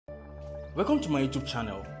Welcome to my YouTube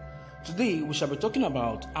channel. Today we shall be talking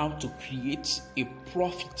about how to create a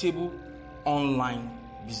profitable online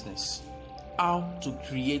business. How to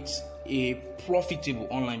create a profitable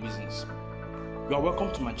online business. You are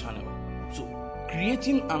welcome to my channel. So,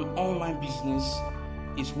 creating an online business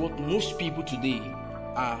is what most people today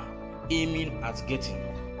are aiming at getting.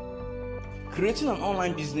 Creating an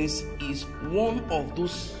online business is one of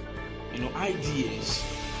those ideas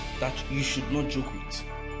that you should not joke with.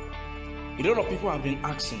 A lot of people have been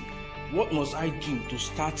asking, what must I do to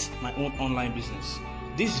start my own online business?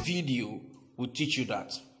 This video will teach you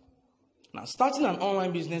that. Now, starting an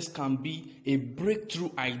online business can be a breakthrough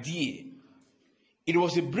idea. It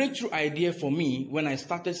was a breakthrough idea for me when I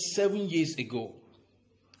started 7 years ago.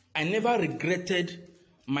 I never regretted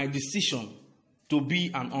my decision to be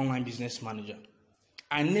an online business manager.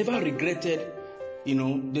 I never regretted, the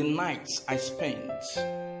nights I spent,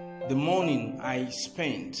 the morning I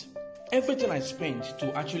spent, everything I spent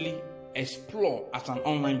to actually explore as an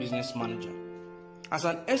online business manager. As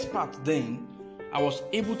an expert then, I was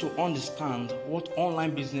able to understand what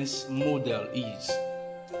online business model is.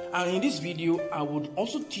 And in this video, I would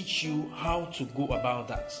also teach you how to go about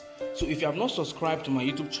that. So if you have not subscribed to my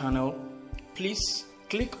YouTube channel, please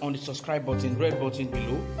click on the subscribe button, red button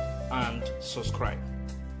below, and subscribe.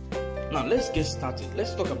 Now let's get started.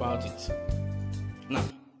 Let's talk about it. Now,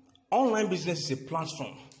 online business is a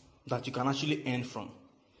platform that you can actually earn from.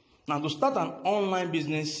 Now, to start an online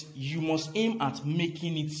business, you must aim at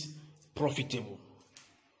making it profitable.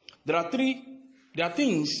 There are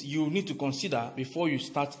things you need to consider before you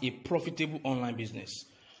start a profitable online business.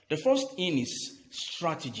 The first thing is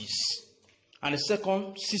strategies, and the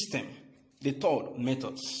second, system. The third,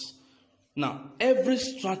 methods. Now, every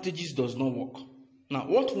strategy does not work. Now,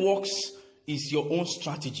 what works is your own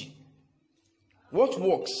strategy. What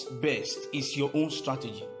works best is your own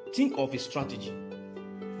strategy. Think of a strategy.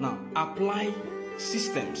 Now, apply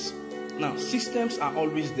systems. Now, systems are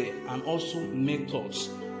always there, and also methods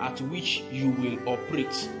at which you will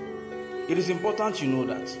operate. It is important you know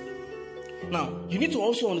that. Now, you need to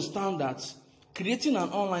also understand that creating an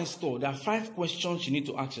online store, there are 5 questions you need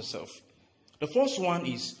to ask yourself. The first one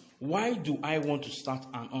is, why do I want to start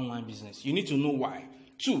an online business? You need to know why.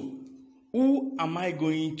 2, what am I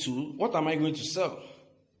going to sell?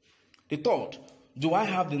 The third, do I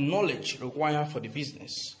have the knowledge required for the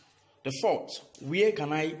business? The fourth, where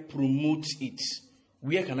can I promote it?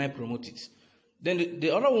 Where can I promote it? Then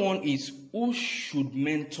the other one is, who should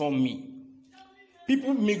mentor me?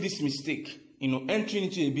 People make this mistake, entering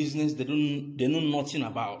into a business they know nothing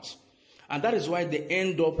about. And that is why they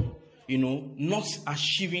end up, not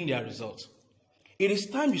achieving their results. It is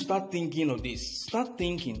time you start thinking of this. Start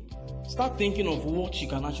thinking of what you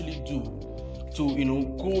can actually do to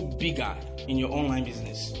go bigger in your online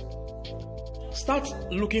business. Start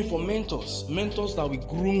looking for mentors that will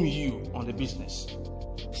groom you on the business.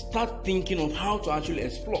 Start thinking of how to actually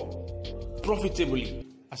explore profitably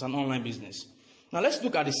as an online business. Now let's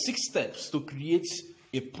look at the 6 steps to create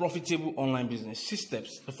a profitable online business. 6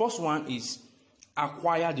 steps. The first one is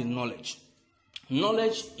acquire the knowledge.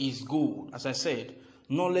 Knowledge is gold. As I said,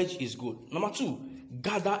 knowledge is gold. Number 2,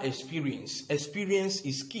 gather experience. Experience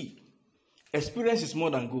is key. Experience is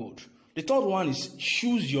more than gold. The third one is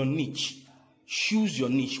choose your niche. Choose your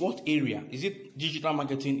niche. What area? Is it digital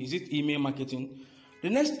marketing? Is it email marketing? The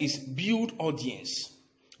next is build audience.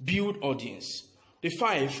 Build audience. The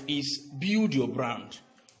 5 is build your brand.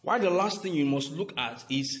 While the last thing you must look at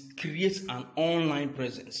is create an online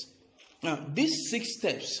presence. Now, these 6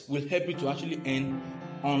 steps will help you to actually earn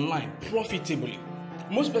online profitably.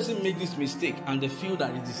 Most persons make this mistake and they feel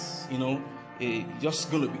that it is,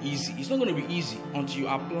 just going to be easy. It's not going to be easy until you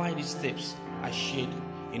apply these steps I shared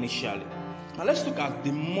initially. Now, let's look at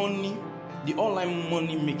the online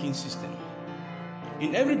money making system.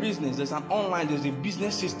 In every business, there's a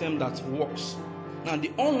business system that works. Now,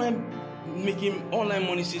 the online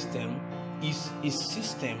money system is a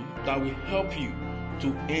system that will help you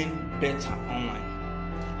to earn better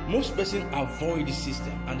online. Most persons avoid this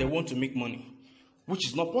system and they want to make money, which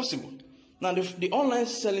is not possible. Now, the online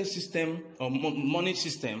selling system or money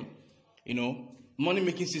system, money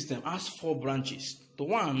making system has 4 branches. The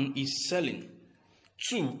 1 is selling,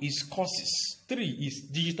 2 is courses, 3 is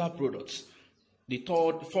digital products, the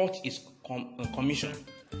 4th is commission.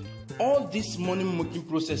 All these money making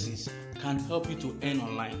processes can help you to earn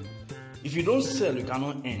online. If you don't sell, you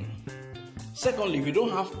cannot earn. Secondly, if you don't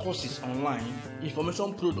have courses online,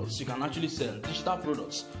 information products, you can actually sell digital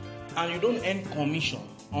products, and you don't earn commission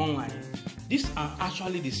online. These are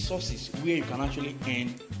actually the sources where you can actually earn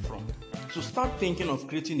from. So start thinking of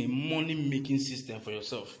creating a money making system for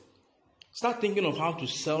yourself. Start thinking of how to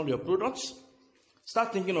sell your products.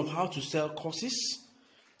 Start thinking of how to sell courses.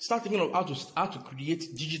 Start thinking of how to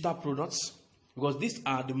create digital products, because these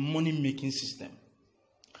are the money-making system.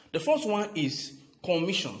 The first one is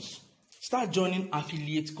commissions. Start joining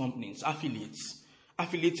affiliate companies,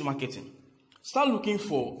 affiliate marketing. Start looking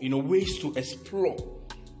for ways to explore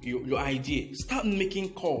your idea. Start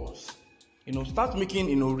making calls. Start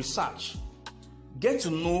making research. Get to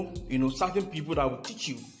know certain people that will teach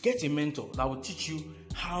you. Get a mentor that will teach you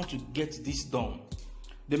how to get this done.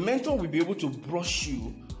 The mentor will be able to brush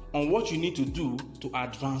you on what you need to do to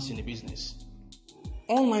advance in the business.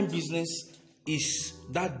 Online business is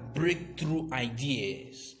that breakthrough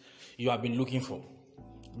ideas you have been looking for.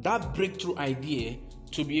 That breakthrough idea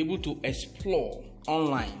to be able to explore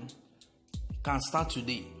online can start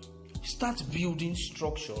today. Start building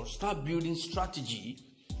structure, start building strategies,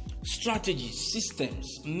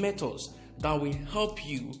 systems, methods that will help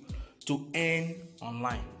you to earn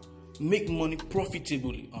online, make money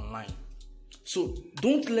profitably online. So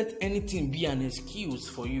don't let anything be an excuse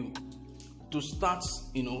for you to start,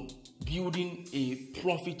 building a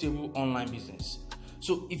profitable online business.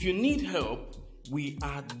 So if you need help, we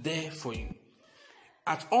are there for you.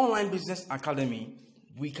 At Online Business Academy,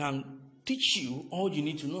 we can teach you all you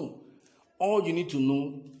need to know,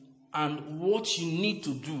 and what you need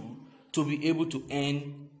to do to be able to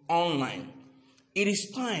earn online. It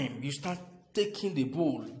is time you start taking the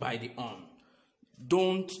bull by the horn.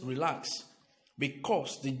 Don't relax,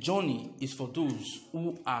 because the journey is for those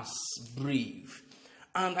who are brave.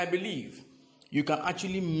 And I believe you can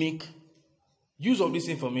actually make use of this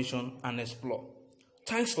information and explore.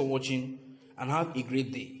 Thanks for watching, and have a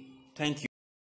great day. Thank you.